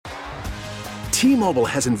T-Mobile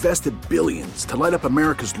has invested billions to light up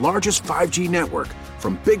America's largest 5G network,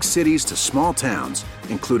 from big cities to small towns,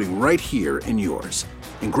 including right here in yours.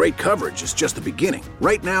 And great coverage is just the beginning.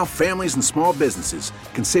 Right now, families and small businesses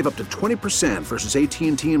can save up to 20% versus AT&T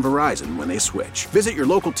and Verizon when they switch. Visit your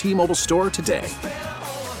local T-Mobile store today.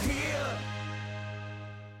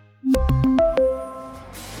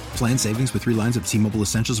 Plan savings with 3 lines of T-Mobile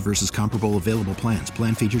Essentials versus comparable available plans.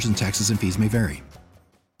 Plan features and taxes and fees may vary.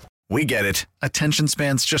 We get it. Attention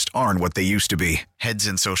spans just aren't what they used to be. Heads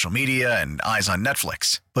in social media and eyes on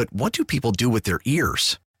Netflix. But what do people do with their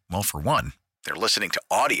ears? Well, for one, they're listening to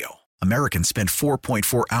audio. Americans spend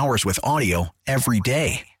 4.4 hours with audio every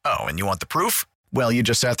day. Oh, and you want the proof? Well, you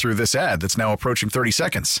just sat through this ad that's now approaching 30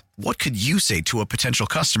 seconds. What could you say to a potential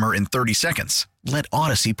customer in 30 seconds? Let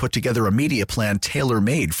Odyssey put together a media plan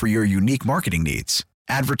tailor-made for your unique marketing needs.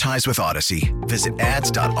 Advertise with Odyssey. Visit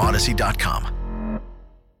ads.odyssey.com.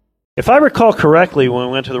 If I recall correctly, when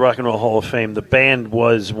we went to the Rock and Roll Hall of Fame, the band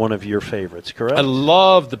was one of your favorites, correct? I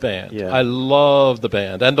love the band. Yeah. I love the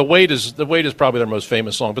band, and the Weight is probably their most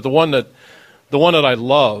famous song. But the one that I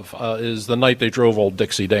love is "The Night They Drove Old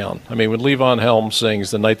Dixie Down." I mean, when Levon Helm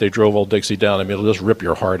sings "The Night They Drove Old Dixie Down," I mean, it'll just rip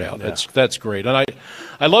your heart out. Yeah. That's great, and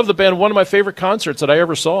I love the band. One of my favorite concerts that I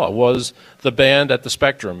ever saw was the band at the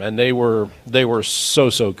Spectrum, and they were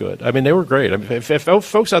so good. I mean, they were great. I mean, if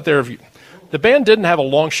folks out there, the band didn't have a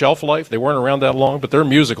long shelf life. They weren't around that long, but their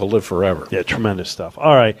music will live forever. Yeah, tremendous stuff.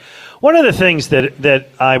 All right. One of the things that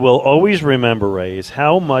I will always remember, Ray, is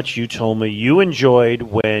how much you told me you enjoyed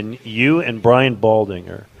when you and Brian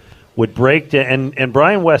Baldinger would break down, and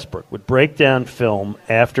Brian Westbrook would break down film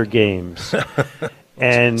after games.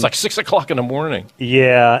 And it's like 6 o'clock in the morning.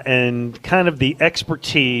 Yeah, and kind of the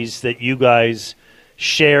expertise that you guys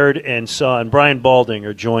shared and saw. And Brian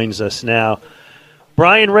Baldinger joins us now.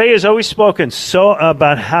 Brian, Ray has always spoken so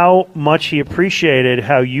about how much he appreciated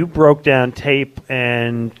how you broke down tape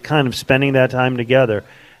and kind of spending that time together.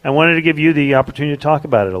 I wanted to give you the opportunity to talk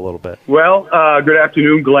about it a little bit. Well, good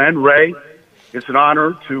afternoon, Glenn, Ray. It's an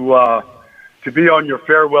honor to be on your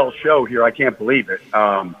farewell show here. I can't believe it.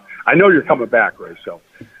 I know you're coming back, Ray. So,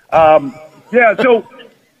 I'll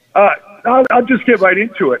just get right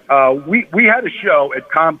into it. We had a show at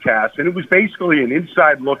Comcast, and it was basically an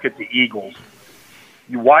inside look at the Eagles.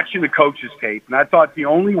 You're watching the coaches tape, and I thought the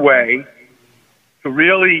only way to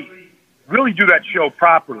really do that show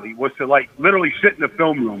properly was to literally sit in the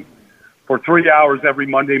film room for 3 hours every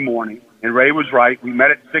Monday morning. And Ray was right. We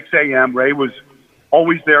met at 6 a.m. Ray was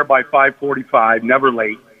always there by 5:45, never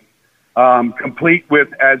late. Complete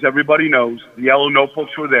with, as everybody knows, the yellow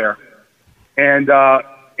notebooks were there, and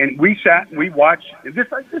we sat and we watched. This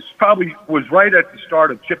probably was right at the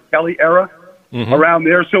start of Chip Kelly era. Mm-hmm. Around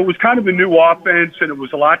there. So it was kind of a new offense, and it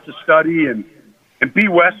was a lot to study, and B.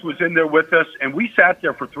 West was in there with us, and we sat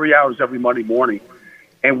there for 3 hours every Monday morning,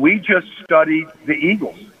 and we just studied the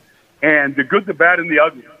Eagles, and the good, the bad, and the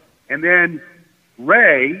ugly. And then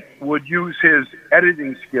Ray would use his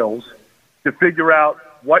editing skills to figure out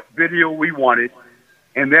what video we wanted,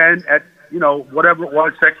 and then at, whatever it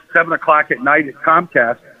was, 7 o'clock at night at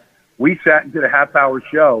Comcast, we sat and did a half-hour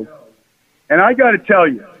show. And I got to tell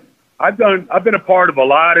you, I've been a part of a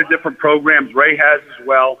lot of different programs. Ray has as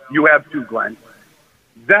well. You have too, Glenn.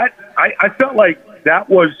 I felt like that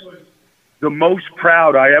was the most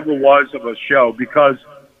proud I ever was of a show because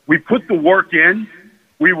we put the work in.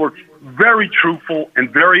 We were very truthful and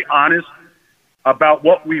very honest about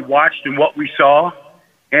what we watched and what we saw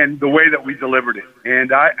and the way that we delivered it. And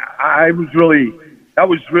that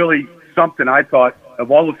was really something I thought of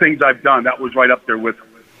all the things I've done, that was right up there with them.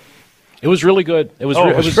 It was really good. It was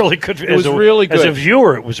really good. It was really good. As a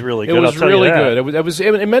viewer, it was really good. It was really good. It was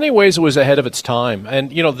in many ways it was ahead of its time.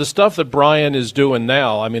 And the stuff that Brian is doing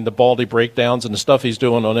now, I mean the Baldy breakdowns and the stuff he's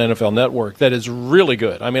doing on NFL Network, that is really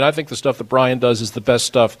good. I mean I think the stuff that Brian does is the best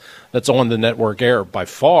stuff that's on the network air by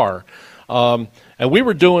far. And we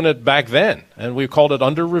were doing it back then, and we called it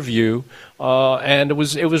Under Review, and it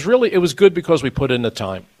was good because we put in the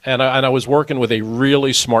time, and I was working with a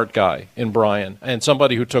really smart guy in Brian, and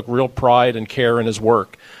somebody who took real pride and care in his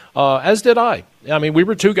work, as did I. I mean, we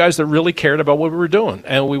were two guys that really cared about what we were doing,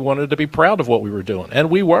 and we wanted to be proud of what we were doing,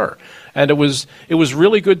 and we were. And it was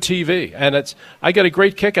really good TV, and I get a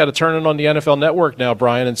great kick out of turning on the NFL Network now,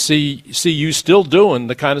 Brian, and see you still doing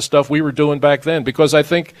the kind of stuff we were doing back then, because I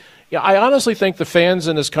think Yeah, I honestly think the fans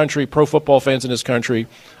in this country, pro football fans in this country,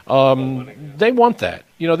 they want that.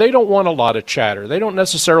 They don't want a lot of chatter. They don't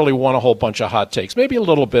necessarily want a whole bunch of hot takes. Maybe a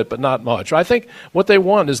little bit, but not much. I think what they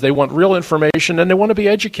want is they want real information and they want to be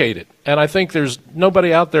educated. And I think there's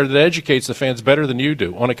nobody out there that educates the fans better than you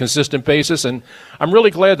do on a consistent basis. And I'm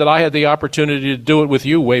really glad that I had the opportunity to do it with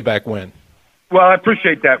you way back when. Well, I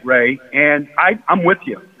appreciate that, Ray. And I'm with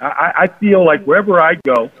you. I feel like wherever I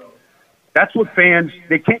go, that's what fans,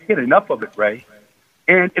 they can't get enough of it, Ray.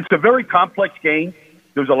 And it's a very complex game.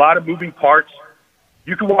 There's a lot of moving parts.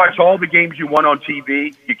 You can watch all the games you want on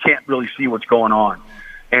TV. You can't really see what's going on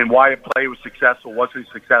and why a play was successful, wasn't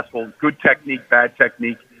successful, good technique, bad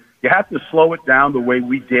technique. You have to slow it down the way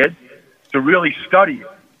we did to really study it.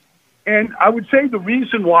 And I would say the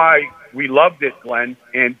reason why we loved it, Glenn,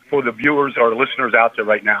 and for the viewers or the listeners out there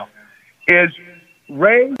right now, is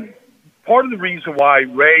Ray. Part of the reason why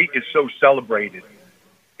Ray is so celebrated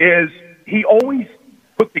is he always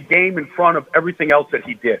put the game in front of everything else that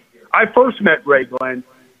he did. I first met Ray, Glenn,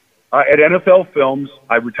 at NFL Films.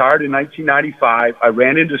 I retired in 1995. I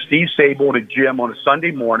ran into Steve Sable at a gym on a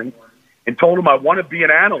Sunday morning and told him I want to be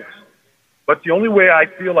an analyst. But the only way I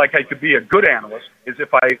feel like I could be a good analyst is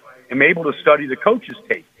if I am able to study the coach's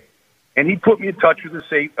tape. And he put me in touch with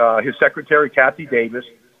his secretary, Kathy Davis,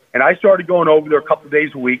 and I started going over there a couple of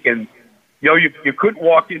days a week. And you couldn't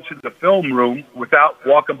walk into the film room without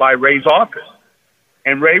walking by Ray's office.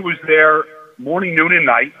 And Ray was there morning, noon, and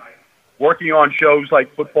night, working on shows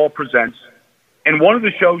like Football Presents. And one of the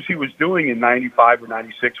shows he was doing in 95 or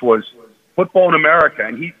 96 was Football in America.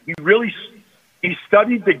 And he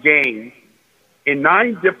studied the game in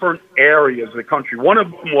 9 different areas of the country. One of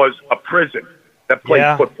them was a prison that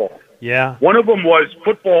played football. Yeah. One of them was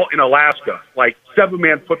football in Alaska, like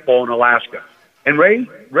 7-man football in Alaska. And Ray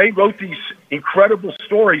wrote these incredible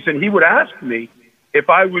stories, and he would ask me if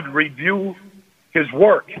I would review his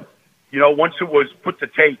work, once it was put to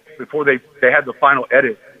tape before they had the final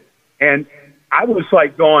edit. And I was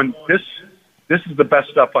like going, this is the best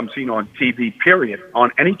stuff I'm seeing on TV, period,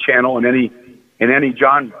 on any channel, in any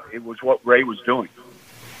genre. It was what Ray was doing.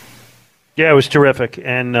 Yeah, it was terrific.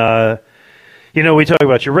 And, we talk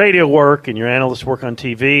about your radio work and your analyst work on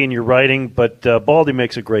TV and your writing, but Baldy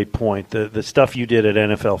makes a great point. The stuff you did at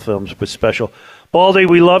NFL Films was special. Baldy,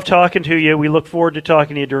 we love talking to you. We look forward to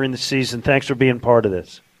talking to you during the season. Thanks for being part of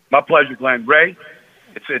this. My pleasure, Glenn. Ray,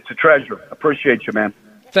 it's a treasure. Appreciate you, man.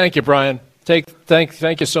 Thank you, Brian.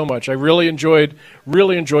 Thank you so much. I really enjoyed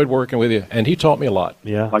working with you, and he taught me a lot.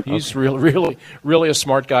 Yeah, he's really a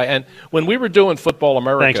smart guy. And when we were doing Football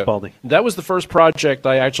America, thanks, Baldy. That was the first project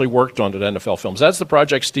I actually worked on at NFL Films. That's the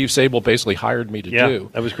project Steve Sable basically hired me to do.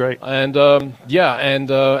 That was great. And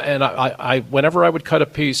I whenever I would cut a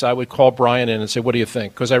piece, I would call Brian in and say, "What do you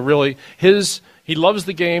think?" Because he loves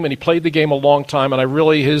the game and he played the game a long time,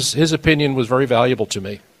 and his opinion was very valuable to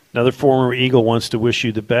me. Another former Eagle wants to wish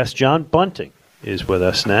you the best. John Bunting is with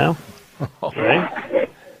us now. Right?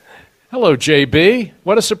 Hello, JB.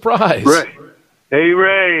 What a surprise. Ray. Hey,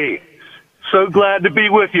 Ray. So glad to be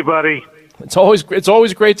with you, buddy. It's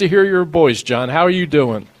always great to hear your voice, John. How are you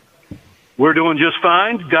doing? We're doing just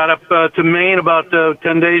fine. Got up to Maine about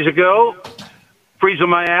 10 days ago. Freezing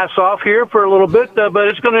my ass off here for a little bit, but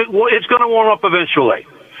it's gonna warm up eventually.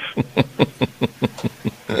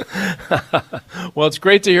 Well, it's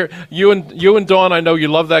great to hear you and Dawn. I know you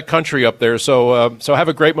love that country up there, so have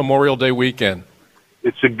a great Memorial Day weekend.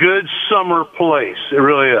 It's a good summer place. It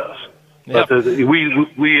really is. Yep. But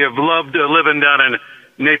we have loved living down in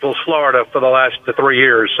Naples, Florida, for the last 3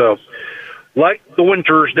 years. So, like the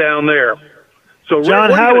winters down there. So,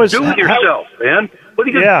 John, Ray, what are you going to do with yourself, man? What are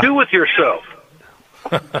you going to do with yourself?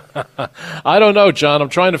 I don't know, John. I'm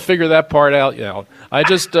trying to figure that part out. I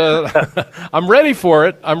just I'm ready for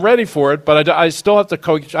it. But I still have to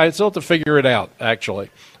coach. I still have to figure it out, actually.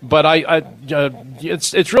 But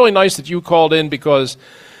it's really nice that you called in because,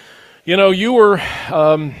 you were.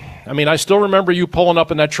 I still remember you pulling up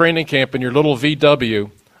in that training camp in your little VW.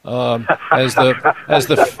 As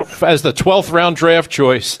the 12th round draft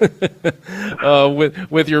choice,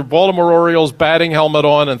 with your Baltimore Orioles batting helmet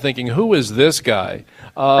on and thinking, who is this guy?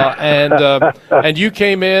 And you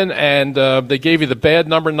came in and they gave you the bad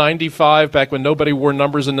number 95 back when nobody wore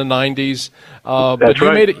numbers in the 90s. But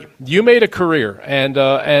you made a career,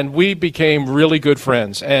 and we became really good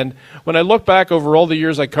friends. And when I look back over all the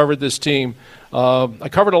years I covered this team, I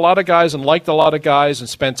covered a lot of guys and liked a lot of guys and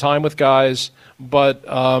spent time with guys. But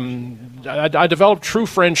I developed true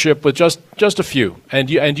friendship with just a few, and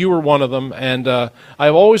you were one of them. And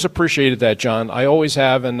I've always appreciated that, John. I always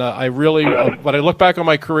have, and I really, when I look back on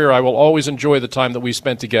my career, I will always enjoy the time that we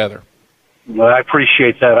spent together. Well, I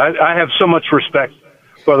appreciate that. I have so much respect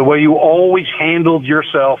for the way you always handled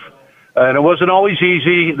yourself, and it wasn't always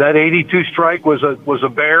easy. That 82 strike was a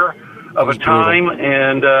bear of a time,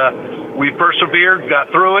 and we persevered, got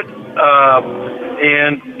through it,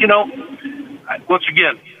 and once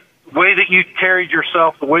again, the way that you carried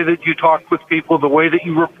yourself, the way that you talked with people, the way that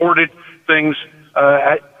you reported things,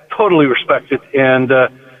 I totally respect it, and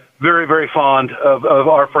very, very fond of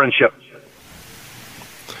our friendship.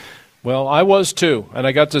 Well, I was too, and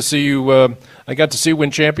I got to see you. I got to see you win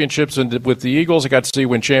championships with the Eagles. I got to see you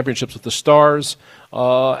win championships with the Stars,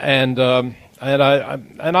 and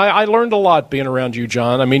I learned a lot being around you,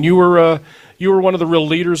 John. I mean, you were one of the real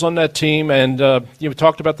leaders on that team, and you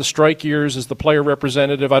talked about the strike years as the player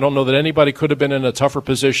representative. I don't know that anybody could have been in a tougher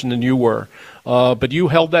position than you were, but you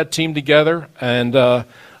held that team together, and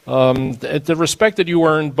the respect that you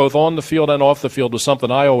earned both on the field and off the field was something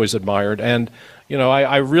I always admired. And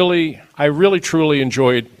I really truly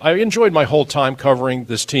enjoyed my whole time covering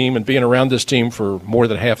this team and being around this team for more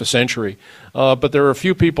than half a century. But there are a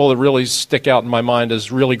few people that really stick out in my mind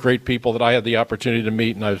as really great people that I had the opportunity to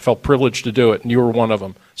meet, and I felt privileged to do it, and you were one of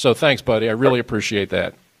them. So thanks, buddy. I really appreciate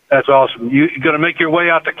that. That's awesome. You going to make your way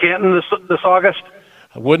out to Canton this August?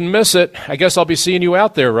 I wouldn't miss it. I guess I'll be seeing you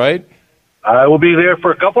out there, right? I will be there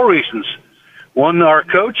for a couple reasons. One, our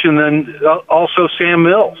coach, and then also Sam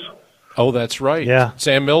Mills. Oh, that's right. Yeah.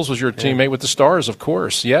 Sam Mills was your teammate with the Stars, of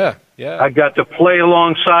course. Yeah. I got to play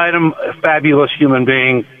alongside him, a fabulous human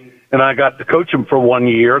being, and I got to coach him for 1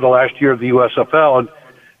 year, the last year of the USFL, and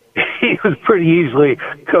he was pretty easily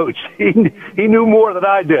coached. He knew more than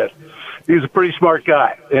I did. He was a pretty smart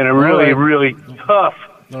guy and a really, really tough.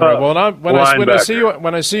 All right. Well, when I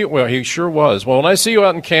see you, well, he sure was. Well, when I see you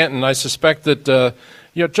out in Canton, I suspect that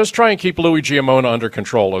just try and keep Louis Giamona under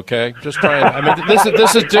control, okay? Just try and. I mean,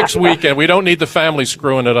 this is Dick's weekend. We don't need the family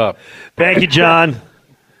screwing it up. Thank you, John.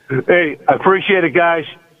 Hey, I appreciate it, guys.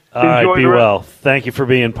 All right, be well. Thank you for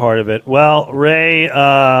being part of it. Well, Ray,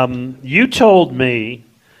 you told me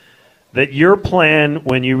that your plan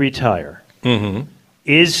when you retire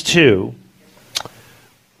is to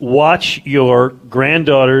watch your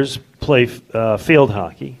granddaughters play field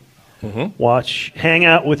hockey, hang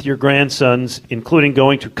out with your grandsons, including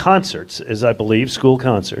going to concerts, as I believe, school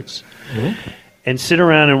concerts, and sit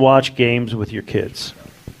around and watch games with your kids.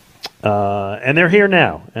 And they're here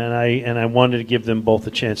now, and I wanted to give them both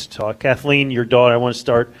a chance to talk. Kathleen, your daughter, I want to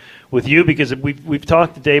start with you because we've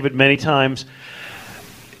talked to David many times.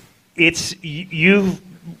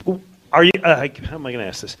 How am I going to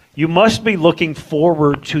ask this? You must be looking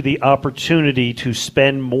forward to the opportunity to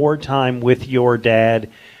spend more time with your dad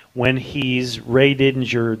when he's Ray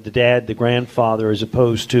Didinger, the dad, the grandfather, as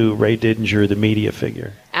opposed to Ray Didinger, the media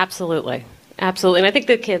figure. Absolutely. Absolutely. And I think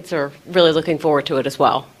the kids are really looking forward to it as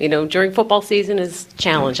well. During football season is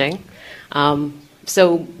challenging.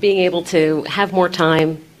 So being able to have more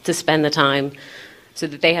time to spend the time so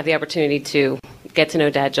that they have the opportunity to get to know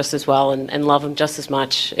Dad just as well and love him just as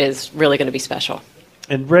much is really going to be special.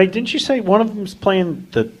 And Ray, didn't you say one of them's playing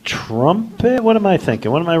the trumpet? What am I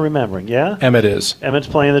thinking? What am I remembering? Yeah? Emmett is. Emmett's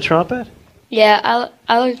playing the trumpet? Yeah,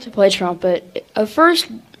 I like to play trumpet. At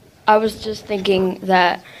first, I was just thinking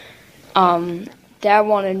that Dad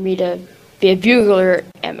wanted me to be a bugler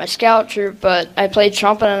at my scout troop, but I played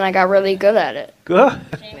trumpet and I got really good at it. Good.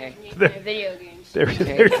 Video games.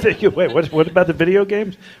 Wait, what about the video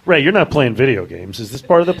games? Ray, you're not playing video games. Is this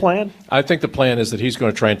part of the plan? I think the plan is that he's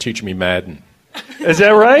going to try and teach me Madden. Is that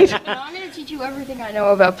right? I'm going to teach you everything I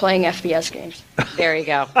know about playing FPS games. There you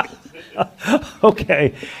go.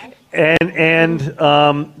 Okay.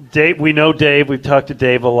 And Dave, we know Dave. We've talked to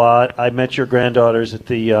Dave a lot. I met your granddaughters at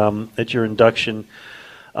your induction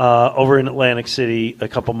over in Atlantic City a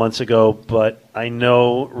couple months ago. But I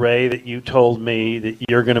know, Ray, that you told me that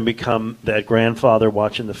you're going to become that grandfather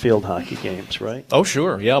watching the field hockey games, right? Oh,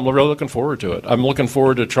 sure. Yeah, I'm really looking forward to it. I'm looking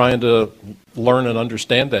forward to trying to learn and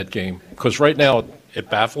understand that game because right now it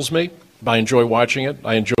baffles me. I enjoy watching it.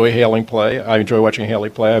 I enjoy Haley play. I enjoy watching Haley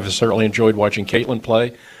play. I've certainly enjoyed watching Caitlin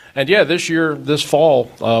play. And, yeah, this fall,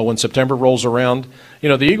 when September rolls around,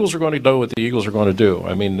 the Eagles are going to do what the Eagles are going to do.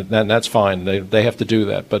 I mean, that's fine. They have to do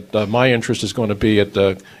that. But my interest is going to be at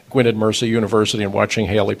Gwynedd Mercy University and watching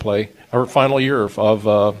Haley play her final year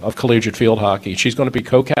of collegiate field hockey. She's going to be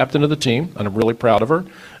co-captain of the team, and I'm really proud of her.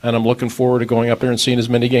 And I'm looking forward to going up there and seeing as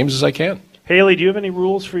many games as I can. Haley, do you have any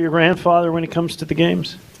rules for your grandfather when it comes to the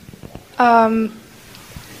games?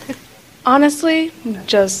 Honestly,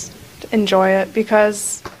 just enjoy it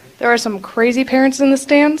because there are some crazy parents in the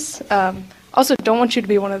stands. Also, don't want you to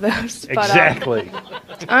be one of those. Exactly.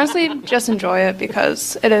 But, honestly, just enjoy it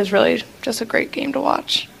because it is really just a great game to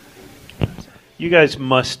watch. You guys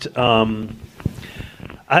must I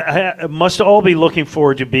must all be looking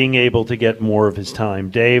forward to being able to get more of his time.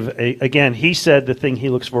 Dave, again, he said the thing he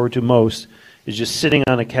looks forward to most is just sitting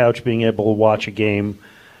on a couch, being able to watch a game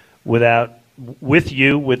without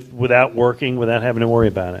working, without having to worry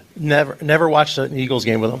about it. Never watched an Eagles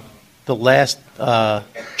game with him. The last Joe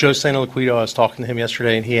Santoliquito, I was talking to him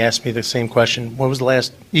yesterday, and he asked me the same question. When was the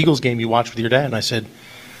last Eagles game you watched with your dad? And I said,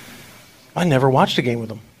 I never watched a game with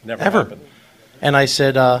him. Never ever. Happened. And I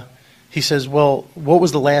said, he says, well, what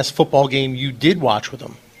was the last football game you did watch with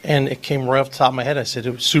him? And it came right off the top of my head. I said, it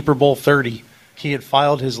was Super Bowl 30. He had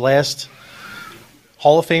filed his last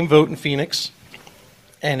Hall of Fame vote in Phoenix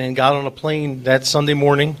and then got on a plane that Sunday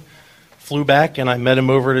morning, flew back, and I met him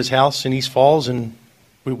over at his house in East Falls, and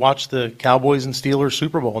we watched the Cowboys and Steelers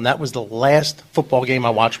Super Bowl, and that was the last football game I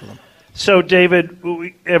watched with him. So, David,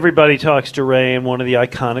 everybody talks to Ray, and one of the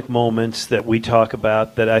iconic moments that we talk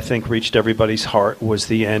about that I think reached everybody's heart was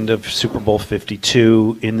the end of Super Bowl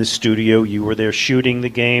 52 in the studio. You were there shooting the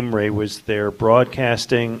game. Ray was there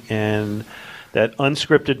broadcasting, and that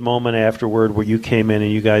unscripted moment afterward where you came in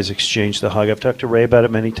and you guys exchanged the hug. I've talked to Ray about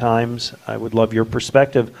it many times. I would love your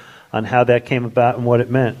perspective on how that came about and what it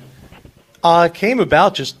meant. It came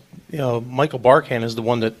about just, Michael Barkan is the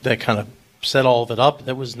one that kind of set all of it up.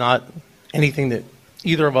 That was not anything that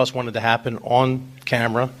either of us wanted to happen on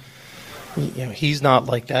camera. He's not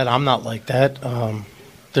like that. I'm not like that.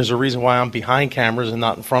 There's a reason why I'm behind cameras and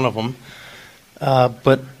not in front of them.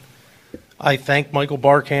 But I thank Michael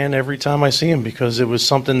Barkan every time I see him because it was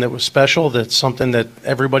something that was special. That's something that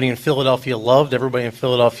everybody in Philadelphia loved. Everybody in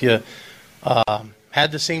Philadelphia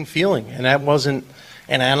had the same feeling. And that wasn't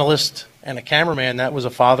an analyst and a cameraman, that was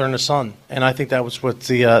a father and a son, and I think that was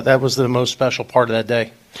that was the most special part of that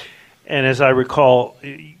day. And as I recall,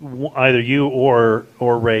 either you or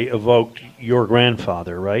Ray evoked your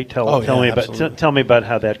grandfather, right? Tell me about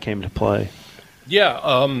how that came to play.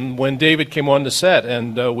 Yeah, when David came on the set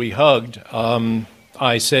and we hugged,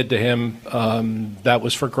 I said to him, "That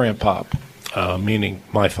was for Grandpop," meaning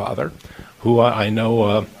my father, who I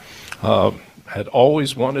know had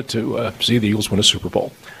always wanted to see the Eagles win a Super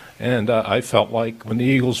Bowl. And I felt like when the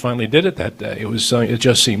Eagles finally did it that day, it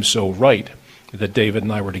just seemed so right that David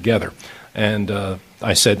and I were together. And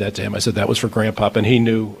I said that to him. I said that was for Grandpop, and he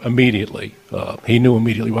knew immediately. He knew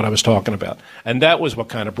immediately what I was talking about, and that was what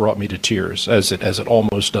kind of brought me to tears, as it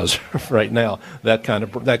almost does right now. That kind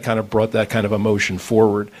of brought that kind of emotion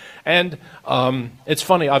forward. And it's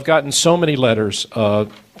funny. I've gotten so many letters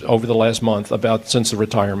over the last month since the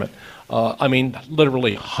retirement. I mean,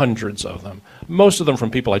 literally hundreds of them. Most of them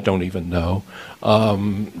from people I don't even know.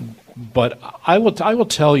 But I will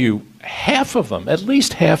tell you, half of them, at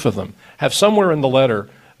least half of them, have somewhere in the letter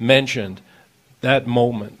mentioned that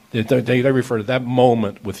moment. They refer to that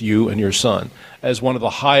moment with you and your son as one of the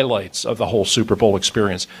highlights of the whole Super Bowl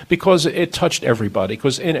experience because it touched everybody.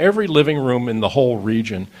 Because in every living room in the whole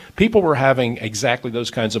region, people were having exactly those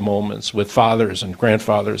kinds of moments with fathers and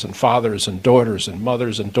grandfathers and fathers and daughters and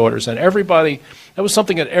mothers and daughters. And everybody, that was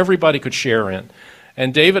something that everybody could share in.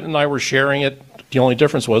 And David and I were sharing it. The only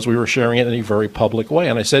difference was we were sharing it in a very public way.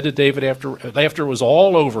 And I said to David after it was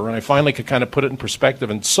all over and I finally could kind of put it in perspective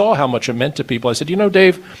and saw how much it meant to people, I said,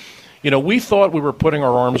 Dave, we thought we were putting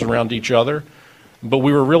our arms around each other, but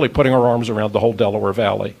we were really putting our arms around the whole Delaware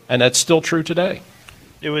Valley. And that's still true today.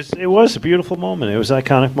 It was a beautiful moment. It was an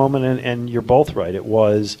iconic moment, and you're both right. It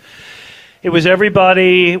was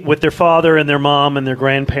everybody with their father and their mom and their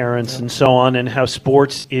grandparents and so on, and how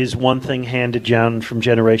sports is one thing handed down from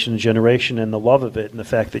generation to generation, and the love of it, and the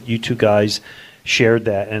fact that you two guys shared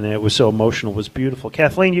that, and it was so emotional, was beautiful.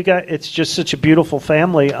 Kathleen, it's just such a beautiful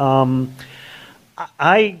family.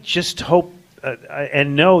 I just hope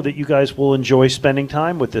and know that you guys will enjoy spending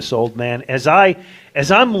time with this old man. As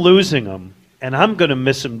I'm losing him, and I'm going to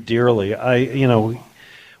miss him dearly.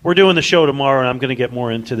 We're doing the show tomorrow, and I'm going to get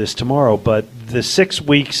more into this tomorrow, but the 6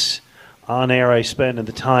 weeks on air I spent and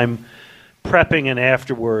the time prepping and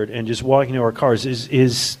afterward and just walking to our cars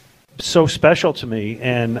is so special to me,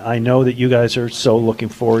 and I know that you guys are so looking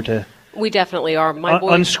forward to We definitely are. My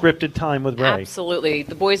boys, unscripted time with Ray. Absolutely.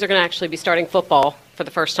 The boys are going to actually be starting football for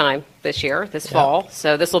the first time this fall.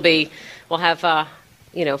 So this will be, we'll have,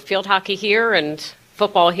 field hockey here and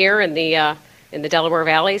football here in the Delaware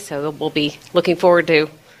Valley. So we'll be looking forward to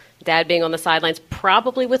Dad being on the sidelines,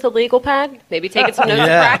 probably with a legal pad, maybe taking some notes in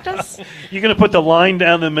practice. You're going to put the line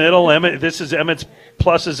down the middle. This is Emmett's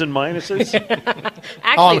pluses and minuses.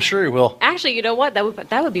 Actually, I'm sure he will. Actually, you know what?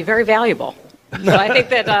 That would be very valuable. So I think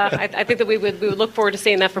that we would look forward to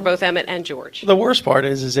seeing that for both Emmett and George. The worst part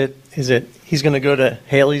is that he's going to go to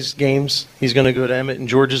Haley's games. He's going to go to Emmett and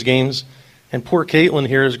George's games. And poor Caitlin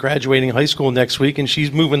here is graduating high school next week, and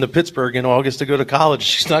she's moving to Pittsburgh in August to go to college.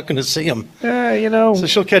 She's not going to see him. So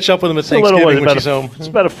she'll catch up with him at Thanksgiving when she's home. It's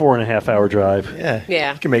about a 4.5 hour drive.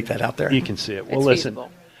 Yeah. You can make that out there. You can see it. Well, listen.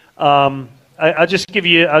 I'll give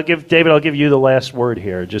you the last word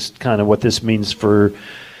here. Just kind of what this means for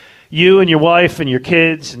you and your wife and your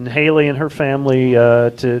kids and Haley and her family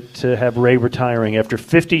to have Ray retiring after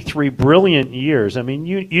 53 brilliant years. I mean,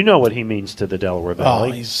 you know what he means to the Delaware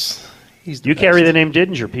Valley. He's you carry the name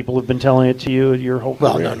Didinger. People have been telling it to you your whole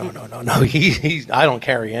career. No. I don't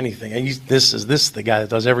carry anything. This is the guy that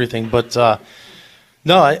does everything. But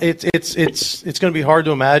no, it's going to be hard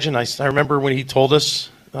to imagine. I remember when he told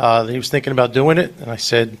us that he was thinking about doing it, and I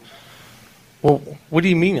said, well, what do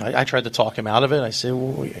you mean? I tried to talk him out of it. I said,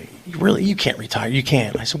 well, you can't retire. You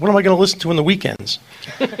can't. I said, what am I going to listen to on the weekends?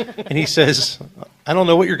 And he says, I don't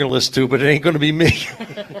know what you're going to listen to, but it ain't going to be me.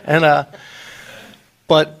 And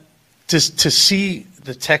but to see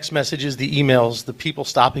the text messages, the emails, the people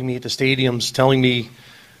stopping me at the stadiums, telling me,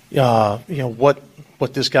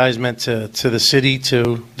 what this guy's meant to the city,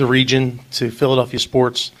 to the region, to Philadelphia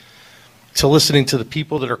sports, to listening to the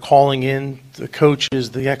people that are calling in, the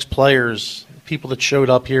coaches, the ex-players, people that showed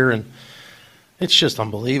up here, and it's just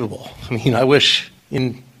unbelievable. I mean, I wish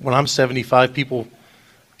when I'm 75, people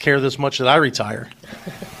care this much that I retire.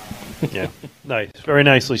 Yeah, nice. Very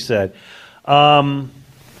nicely said.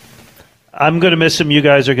 I'm going to miss him. You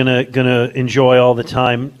guys are going to enjoy all the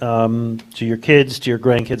time. To your kids, to your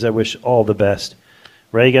grandkids, I wish all the best.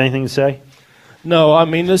 Ray, you got anything to say? No, I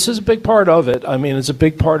mean, this is a big part of it. I mean, it's a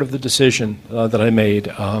big part of the decision that I made.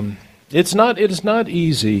 It is not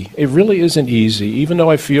easy. It really isn't easy, even though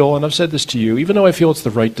I feel, and I've said this to you, even though I feel it's the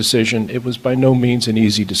right decision, it was by no means an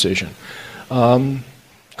easy decision.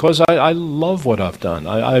 Because I love what I've done.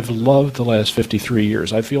 I've loved the last 53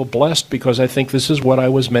 years. I feel blessed because I think this is what I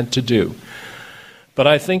was meant to do. But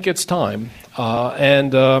I think it's time.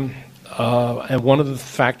 And one of the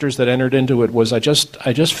factors that entered into it was I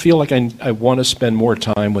just feel like I want to spend more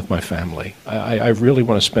time with my family. I really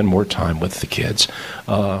want to spend more time with the kids.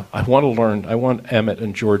 I want to learn. I want Emmett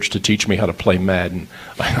and George to teach me how to play Madden.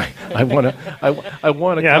 I want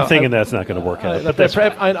to. Yeah, I'm thinking that's not going to work out. But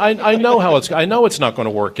I know how it's. I know it's not going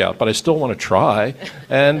to work out, but I still want to try.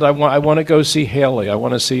 And I want to go see Haley. I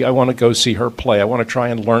want to go see her play. I want to try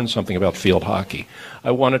and learn something about field hockey. I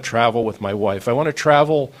want to travel with my wife. I want to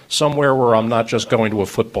travel somewhere where I'm not just going to a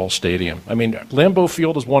football stadium. I mean, Lambeau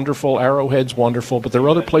Field is wonderful, Arrowhead's wonderful, but there are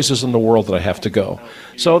other places in the world that I have to go.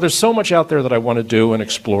 So there's so much out there that I want to do and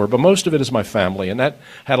explore, but most of it is my family, and that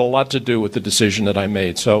had a lot to do with the decision that I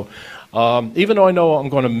made. So even though I know I'm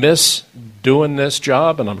going to miss doing this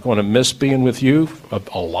job and I'm going to miss being with you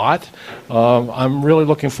a lot, I'm really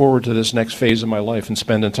looking forward to this next phase of my life and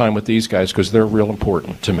spending time with these guys because they're real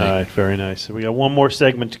important to me. All right, very nice. So we got one more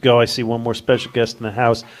segment to go. I see one more special guest in the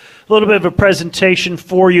house. A little bit of a presentation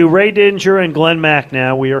for you. Ray Didinger and Glenn Mack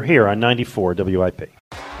now. We are here on 94 WIP.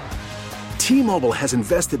 T-Mobile has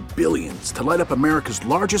invested billions to light up America's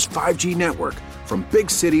largest 5G network, from big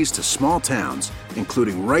cities to small towns,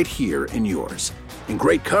 including right here in yours. And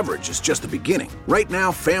great coverage is just the beginning. Right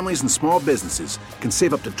now, families and small businesses can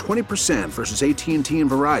save up to 20% versus AT&T and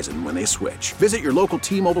Verizon when they switch. Visit your local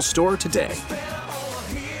T-Mobile store today.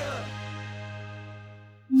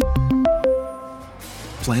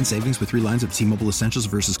 Plan savings with 3 lines of T-Mobile Essentials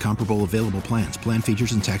versus comparable available plans. Plan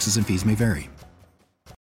features and taxes and fees may vary.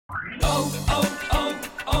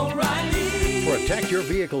 Protect your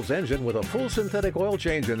vehicle's engine with a full synthetic oil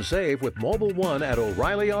change and save with Mobil 1 at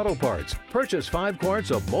O'Reilly Auto Parts. Purchase 5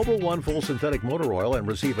 quarts of Mobil 1 full synthetic motor oil and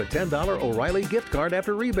receive a $10 O'Reilly gift card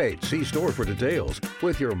after rebate. See store for details.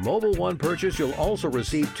 With your Mobil 1 purchase, you'll also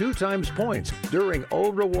receive 2 times points during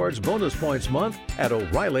O Rewards Bonus Points Month at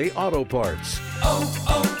O'Reilly Auto Parts.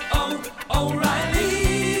 O'Reilly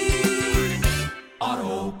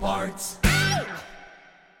Auto Parts.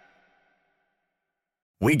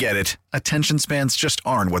 We get it. Attention spans just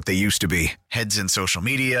aren't what they used to be. Heads in social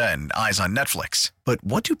media and eyes on Netflix. But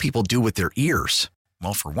what do people do with their ears?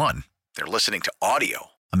 Well, for one, they're listening to audio.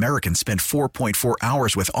 Americans spend 4.4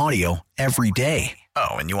 hours with audio every day. Oh,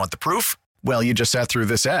 and you want the proof? Well, you just sat through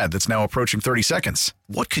this ad that's now approaching 30 seconds.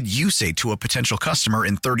 What could you say to a potential customer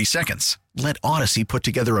in 30 seconds? Let Odyssey put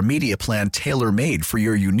together a media plan tailor-made for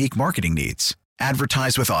your unique marketing needs.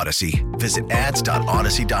 Advertise with Odyssey. Visit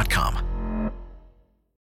ads.odyssey.com.